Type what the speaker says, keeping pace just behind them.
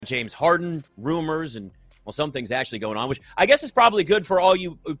James Harden rumors and, well, some things actually going on, which I guess is probably good for all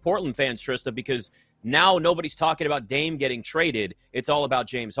you Portland fans, Trista, because now nobody's talking about Dame getting traded. It's all about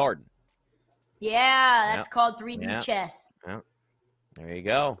James Harden. Yeah, that's called 3D chess. Yeah. There you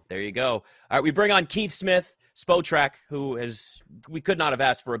go. All right, we bring on Keith Smith, Spotrac, we could not have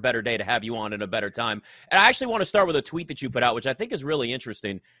asked for a better day to have you on at a better time. And I actually want to start with a tweet that you put out, which I think is really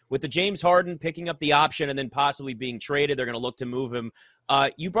interesting. With the James Harden picking up the option and then possibly being traded, they're going to look to move him.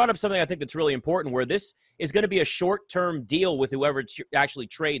 You brought up something I think that's really important, where this is going to be a short-term deal with whoever actually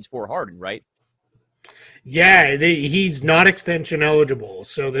trades for Harden, right? Yeah, he's not extension eligible,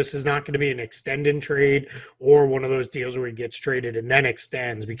 so this is not going to be an extend trade or one of those deals where he gets traded and then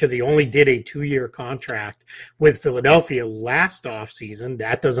extends, because he only did a 2-year contract with Philadelphia last offseason.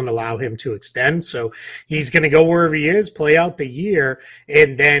 That doesn't allow him to extend, so he's going to go wherever he is, play out the year,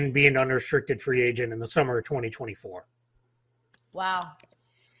 and then be an unrestricted free agent in the summer of 2024. Wow.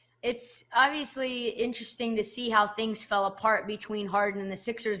 It's obviously interesting to see how things fell apart between Harden and the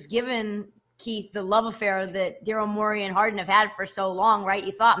Sixers, given – Keith, the love affair that Daryl Morey and Harden have had for so long, right?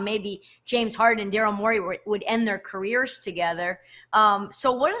 You thought maybe James Harden and Daryl Morey would end their careers together.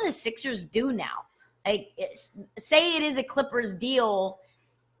 So what do the Sixers do now? Like, say it is a Clippers deal.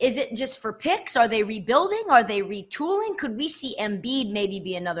 Is it just for picks? Are they rebuilding? Are they retooling? Could we see Embiid maybe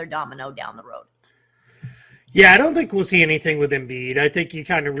be another domino down the road? Yeah, I don't think we'll see anything with Embiid. I think you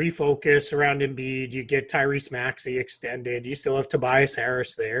kind of refocus around Embiid. You get Tyrese Maxey extended. You still have Tobias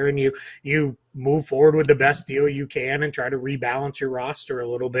Harris there, and you move forward with the best deal you can and try to rebalance your roster a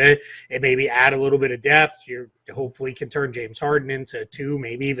little bit and maybe add a little bit of depth. You hopefully can turn James Harden into 2,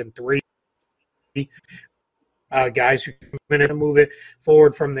 maybe even 3 guys who can move it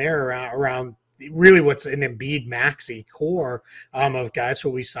forward from there around really what's an Embiid Maxey core of guys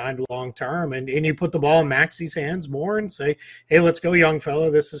who we signed long term, and you put the ball in Maxey's hands more and say, hey, let's go, young fella.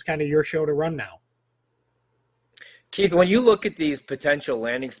 This is kind of your show to run now. Keith, when you look at these potential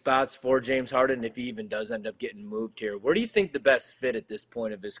landing spots for James Harden, if he even does end up getting moved here, where do you think the best fit at this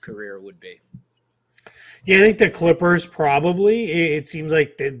point of his career would be? Yeah, I think the Clippers probably. It seems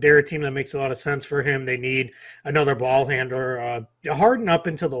like they're a team that makes a lot of sense for him. They need another ball handler. Harden, up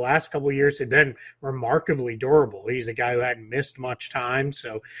until the last couple of years, had been remarkably durable. He's a guy who hadn't missed much time,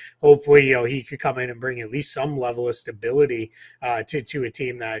 so hopefully, he could come in and bring at least some level of stability to a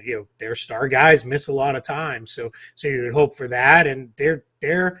team that their star guys miss a lot of time. So you would hope for that, and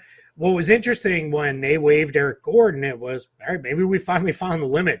they're. What was interesting when they waived Eric Gordon, it was, all right, maybe we finally found the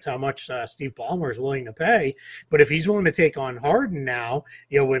limit to how much Steve Ballmer is willing to pay. But if he's willing to take on Harden now,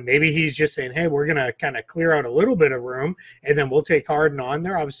 when maybe he's just saying, hey, we're going to kind of clear out a little bit of room, and then we'll take Harden on.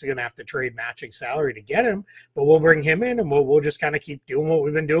 They're obviously going to have to trade matching salary to get him, but we'll bring him in, and we'll just kind of keep doing what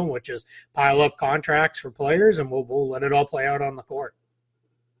we've been doing, which is pile up contracts for players, and we'll let it all play out on the court.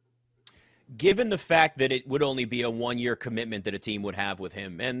 Given the fact that it would only be a 1-year commitment that a team would have with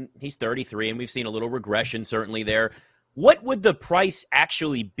him, and he's 33, and we've seen a little regression certainly there, what would the price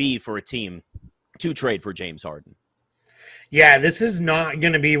actually be for a team to trade for James Harden? Yeah, this is not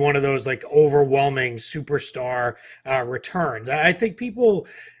going to be one of those like overwhelming superstar returns. I think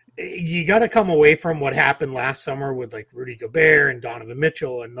you got to come away from what happened last summer with like Rudy Gobert and Donovan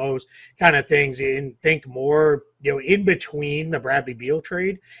Mitchell and those kind of things, and think more, in between the Bradley Beal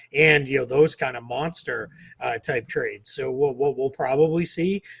trade and, those kind of monster type trades. So what we'll probably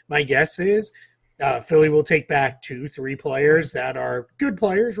see, my guess is, Philly will take back 2-3 players that are good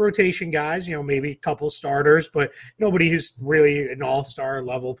players, rotation guys, maybe a couple starters, but nobody who's really an all-star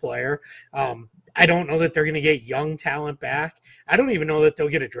level player. I don't know that they're going to get young talent back. I don't even know that they'll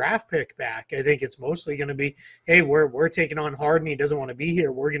get a draft pick back. I think it's mostly going to be, hey, we're taking on Harden. He doesn't want to be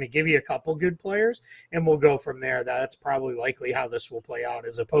here. We're going to give you a couple good players, and we'll go from there. That's probably likely how this will play out,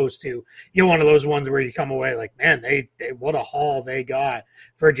 as opposed to, one of those ones where you come away like, man, they what a haul they got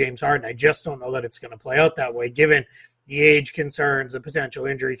for James Harden. I just don't know that it's going to play out that way, given the age concerns, the potential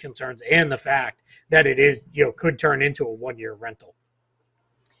injury concerns, and the fact that it is, could turn into a 1-year rental.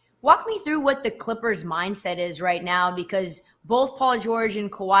 Walk me through what the Clippers' mindset is right now, because both Paul George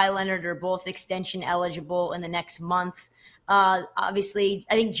and Kawhi Leonard are both extension eligible in the next month. Obviously,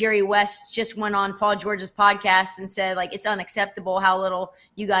 I think Jerry West just went on Paul George's podcast and said, like, it's unacceptable how little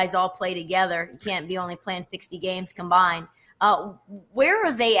you guys all play together. You can't be only playing 60 games combined. Where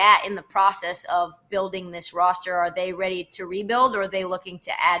are they at in the process of building this roster? Are they ready to rebuild, or are they looking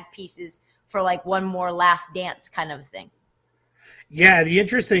to add pieces for like one more last dance kind of thing? Yeah, the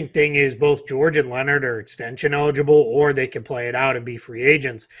interesting thing is both George and Leonard are extension eligible, or they can play it out and be free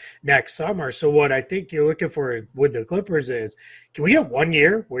agents next summer. So what I think you're looking for with the Clippers is, can we get 1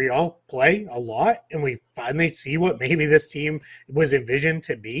 year where y'all play a lot and we finally see what maybe this team was envisioned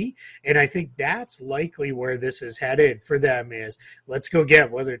to be? And I think that's likely where this is headed for them is let's go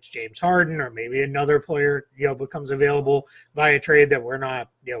get whether it's James Harden or maybe another player, becomes available via trade that we're not,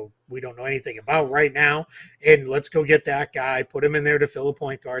 we don't know anything about right now. And let's go get that guy, put him in there to fill a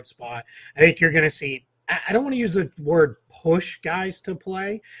point guard spot. I think you're going to see, I don't want to use the word push guys to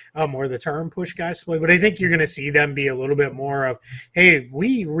play or the term push guys to play, but I think you're going to see them be a little bit more of, hey,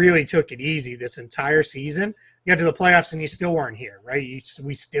 we really took it easy this entire season. You got to the playoffs and you still weren't here, right?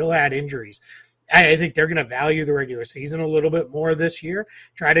 We still had injuries. I think they're going to value the regular season a little bit more this year.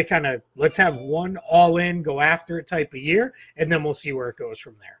 Try to kind of let's have one all in, go after it type of year, and then we'll see where it goes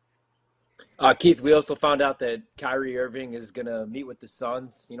from there. Keith, we also found out that Kyrie Irving is going to meet with the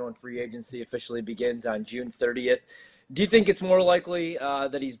Suns, when free agency officially begins on June 30th. Do you think it's more likely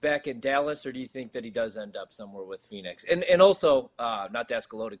that he's back in Dallas, or do you think that he does end up somewhere with Phoenix? And also, not to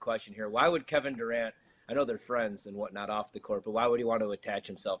ask a loaded question here, why would Kevin Durant, I know they're friends and whatnot off the court, but why would he want to attach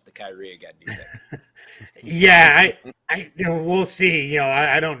himself to Kyrie again, do you think? Yeah, I we'll see.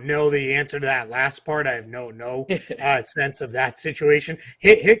 I don't know the answer to that last part. I have no sense of that situation.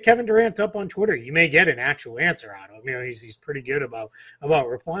 Hit Kevin Durant up on Twitter. You may get an actual answer out of him. He's pretty good about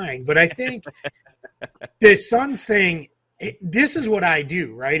replying. But I think the Suns thing, this is what I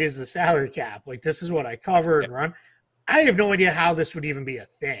do, right, is the salary cap. Like, this is what I cover and run. I have no idea how this would even be a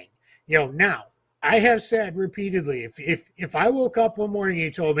thing. Now, I have said repeatedly, if I woke up one morning and you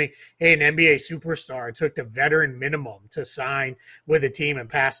told me, hey, an NBA superstar took the veteran minimum to sign with a team and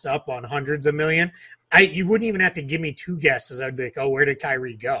passed up on hundreds of million, you wouldn't even have to give me two guesses. I'd be like, oh, where did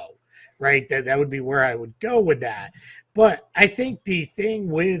Kyrie go? Right? That would be where I would go with that. But I think the thing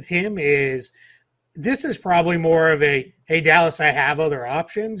with him is this is probably more of a, hey, Dallas, I have other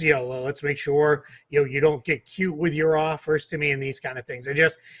options. Let's make sure, you don't get cute with your offers to me and these kind of things.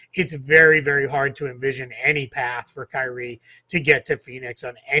 It's very, very hard to envision any path for Kyrie to get to Phoenix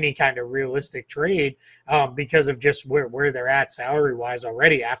on any kind of realistic trade because of just where they're at salary-wise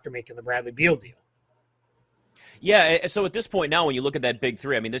already after making the Bradley Beal deal. Yeah, so at this point now, when you look at that big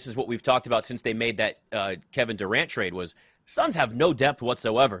three, this is what we've talked about since they made that Kevin Durant trade was Suns have no depth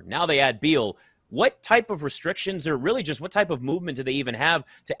whatsoever. Now they add Beal. What type of restrictions or really just what type of movement do they even have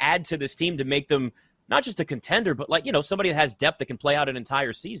to add to this team to make them not just a contender, but somebody that has depth that can play out an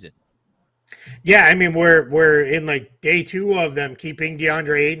entire season? Yeah, we're in like day 2 of them keeping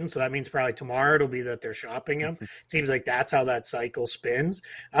DeAndre Ayton, so that means probably tomorrow it'll be that they're shopping him. It seems like that's how that cycle spins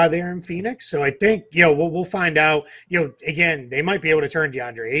there in Phoenix. So I think we'll find out. Again, they might be able to turn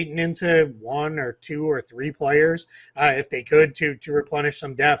DeAndre Ayton into 1 or 2 or 3 players if they could to replenish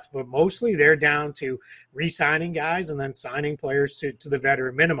some depth, but mostly they're down to re-signing guys and then signing players to the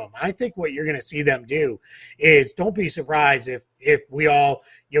veteran minimum. I think what you're going to see them do is don't be surprised if we all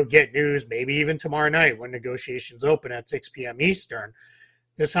get news, maybe even tomorrow night when negotiations open at 6 p.m. Eastern,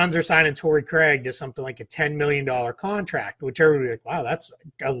 the Suns are signing Torrey Craig to something like a $10 million contract, which everybody like, wow, that's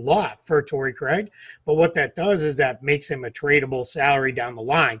a lot for Torrey Craig. But what that does is that makes him a tradable salary down the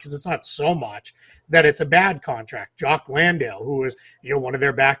line because it's not so much that it's a bad contract. Jock Landale, who is one of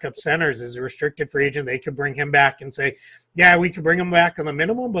their backup centers, is a restricted free agent. They could bring him back and say, yeah, we could bring him back on the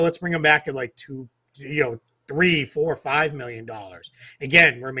minimum, but let's bring him back at like $3, $4, $5 million.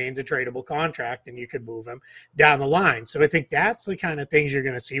 Again, remains a tradable contract, and you could move him down the line. So I think that's the kind of things you're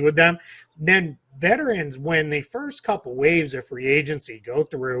going to see with them. Then veterans, when the first couple waves of free agency go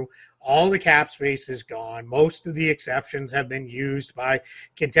through, all the cap space is gone. Most of the exceptions have been used by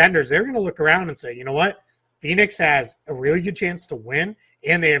contenders. They're going to look around and say, you know what? Phoenix has a really good chance to win,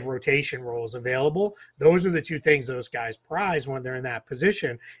 and they have rotation roles available. Those are the two things those guys prize when they're in that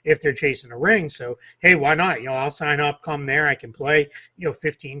position if they're chasing a ring. So, hey, why not? I'll sign up, come there. I can play,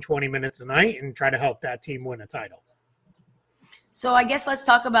 15, 20 minutes a night and try to help that team win a title. So I guess let's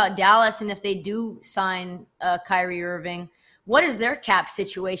talk about Dallas, and if they do sign Kyrie Irving, what is their cap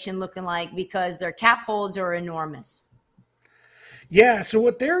situation looking like? Because their cap holds are enormous. Yeah, so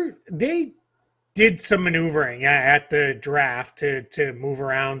what they did some maneuvering at the draft to move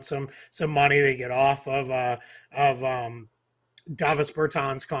around some money they get off of Davis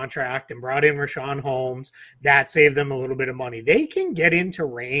Bertans' contract and brought in Rashawn Holmes. That saved them a little bit of money. They can get into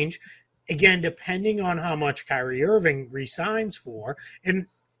range, again, depending on how much Kyrie Irving resigns for. And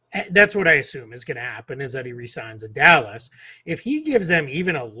that's what I assume is going to happen, is that he resigns at Dallas. If he gives them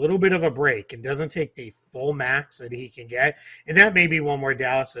even a little bit of a break and doesn't take the full max that he can get, and that may be one where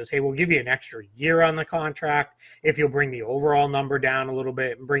Dallas says, hey, we'll give you an extra year on the contract if you'll bring the overall number down a little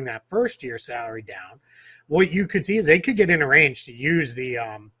bit and bring that first year salary down. what you could see is they could get in a range to use the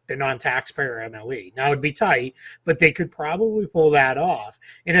non-taxpayer MLE. Now, it'd be tight, but they could probably pull that off.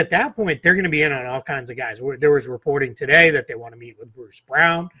 And at that point, they're going to be in on all kinds of guys. There was reporting today that they want to meet with Bruce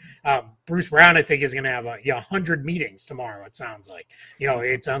Brown. Bruce Brown, I think, is going to have 100 meetings tomorrow, it sounds like.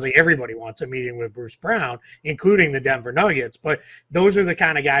 It sounds like everybody wants a meeting with Bruce Brown, including the Denver Nuggets. But those are the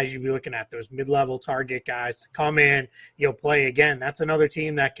kind of guys you'd be looking at, those mid-level target guys to come in, play again. That's another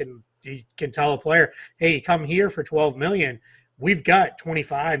team that can tell a player, hey, come here for $12 million. We've got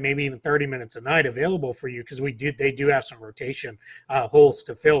 25, maybe even 30 minutes a night available for you because they do have some rotation holes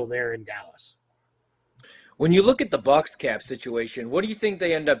to fill there in Dallas. When you look at the Bucks cap situation, what do you think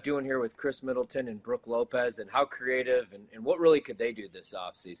they end up doing here with Chris Middleton and Brook Lopez, and how creative and what really could they do this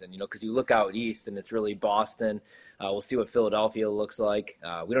offseason? Because you look out east and it's really Boston. We'll see what Philadelphia looks like.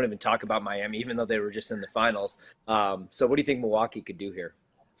 We don't even talk about Miami, even though they were just in the finals. So what do you think Milwaukee could do here?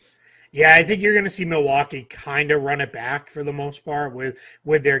 Yeah, I think you're going to see Milwaukee kind of run it back for the most part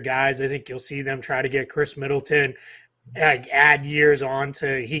with their guys. I think you'll see them try to get Chris Middleton, add years on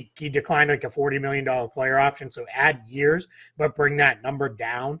to he declined like a $40 million player option, so add years, but bring that number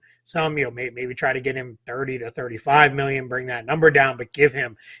down some. Maybe try to get him 30 to 35 million, bring that number down, but give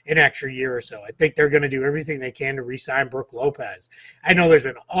him an extra year or so. I think they're going to do everything they can to re-sign Brook Lopez. I know there's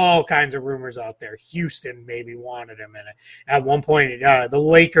been all kinds of rumors out there. Houston maybe wanted him, and at one point the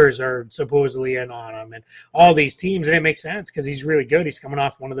Lakers are supposedly in on him, and all these teams, and it makes sense because he's really good. He's coming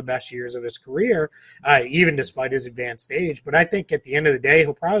off one of the best years of his career, even despite his advanced age. But I think at the end of the day,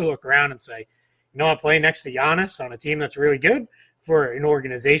 he'll probably look around and say, I'm playing next to Giannis on a team that's really good for an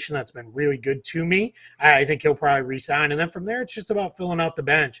organization that's been really good to me. I think he'll probably re-sign. And then from there, it's just about filling out the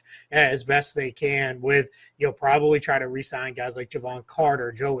bench as best they can with, probably try to re-sign guys like Javon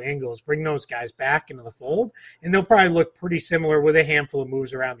Carter, Joe Ingles, bring those guys back into the fold. And they'll probably look pretty similar with a handful of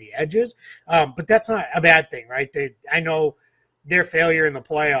moves around the edges. But that's not a bad thing, right? I know their failure in the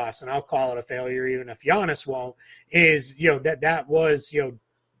playoffs, and I'll call it a failure even if Giannis won't, is, that was,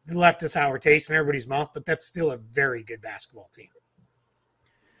 left a sour taste in everybody's mouth, but that's still a very good basketball team.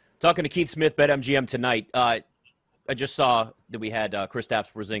 Talking to Keith Smith, BetMGM tonight. I just saw that we had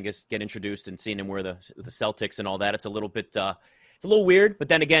Kristaps Porzingis get introduced and seen him wear the Celtics and all that. It's a little bit, it's a little weird, but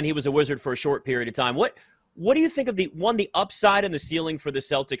then again, he was a Wizard for a short period of time. What do you think of the upside and the ceiling for the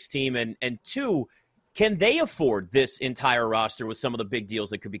Celtics team, and two, can they afford this entire roster with some of the big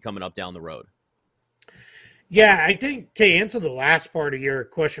deals that could be coming up down the road? Yeah, I think to answer the last part of your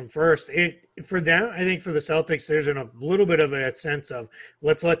question first, for them, I think for the Celtics, there's a little bit of a sense of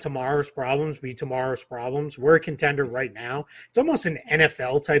let's let tomorrow's problems be tomorrow's problems. We're a contender right now. It's almost an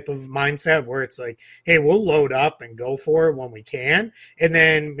NFL type of mindset where it's like, hey, we'll load up and go for it when we can. And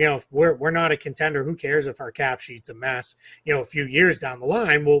then, if we're not a contender, who cares if our cap sheet's a mess? A few years down the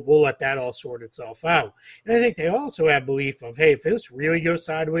line, we'll let that all sort itself out. And I think they also have belief of, hey, if this really goes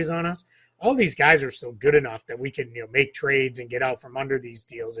sideways on us, all these guys are still good enough that we can, make trades and get out from under these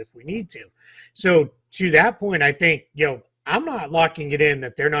deals if we need to. So to that point, I think, I'm not locking it in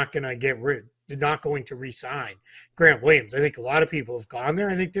that they're not going to not going to re-sign Grant Williams. I think a lot of people have gone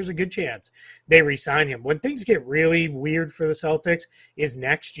there. I think there's a good chance they re-sign him. When things get really weird for the Celtics is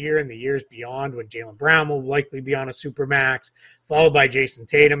next year and the years beyond, when Jaylen Brown will likely be on a supermax, followed by Jason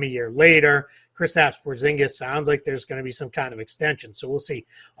Tatum a year later. Kristaps Porzingis sounds like there's going to be some kind of extension. So we'll see.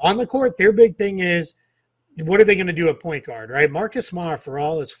 On the court, their big thing is, what are they going to do at point guard, right? Marcus Smart, for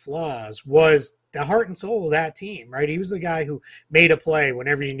all his flaws, was the heart and soul of that team, right? He was the guy who made a play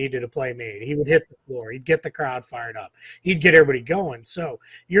whenever you needed a play made. He would hit the floor. He'd get the crowd fired up. He'd get everybody going. So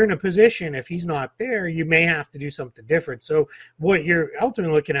you're in a position, if he's not there, you may have to do something different. So what you're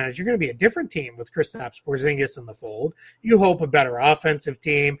ultimately looking at is you're going to be a different team with Kristaps Porzingis in the fold. You hope a better offensive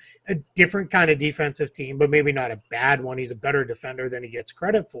team, a different kind of defensive team, but maybe not a bad one. He's a better defender than he gets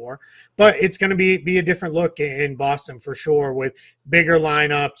credit for. But it's going to be a different look in Boston for sure, with bigger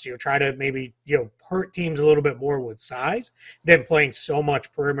lineups. Try to maybe, hurt teams a little bit more with size than playing so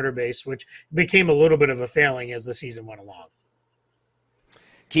much perimeter base, which became a little bit of a failing as the season went along.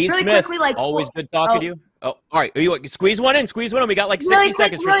 Keith really Smith, quickly, always good talking to you. Oh, all right. You squeeze one in. We got like 60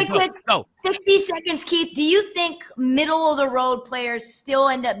 seconds. Really quick. Go. 60 seconds, Keith. Do you think middle-of-the-road players still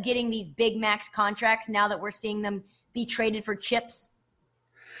end up getting these big max contracts now that we're seeing them be traded for chips?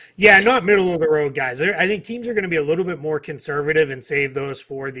 Yeah, not middle of the road guys. I think teams are going to be a little bit more conservative and save those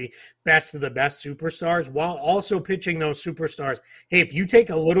for the best of the best superstars, while also pitching those superstars. Hey, if you take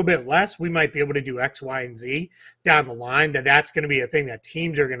a little bit less, we might be able to do X, Y, and Z down the line. That's going to be a thing that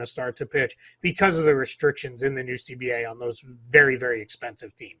teams are going to start to pitch because of the restrictions in the new CBA on those very, very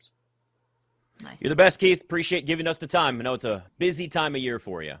expensive teams. Nice. You're the best, Keith. Appreciate giving us the time. I know it's a busy time of year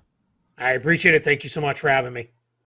for you. I appreciate it. Thank you so much for having me.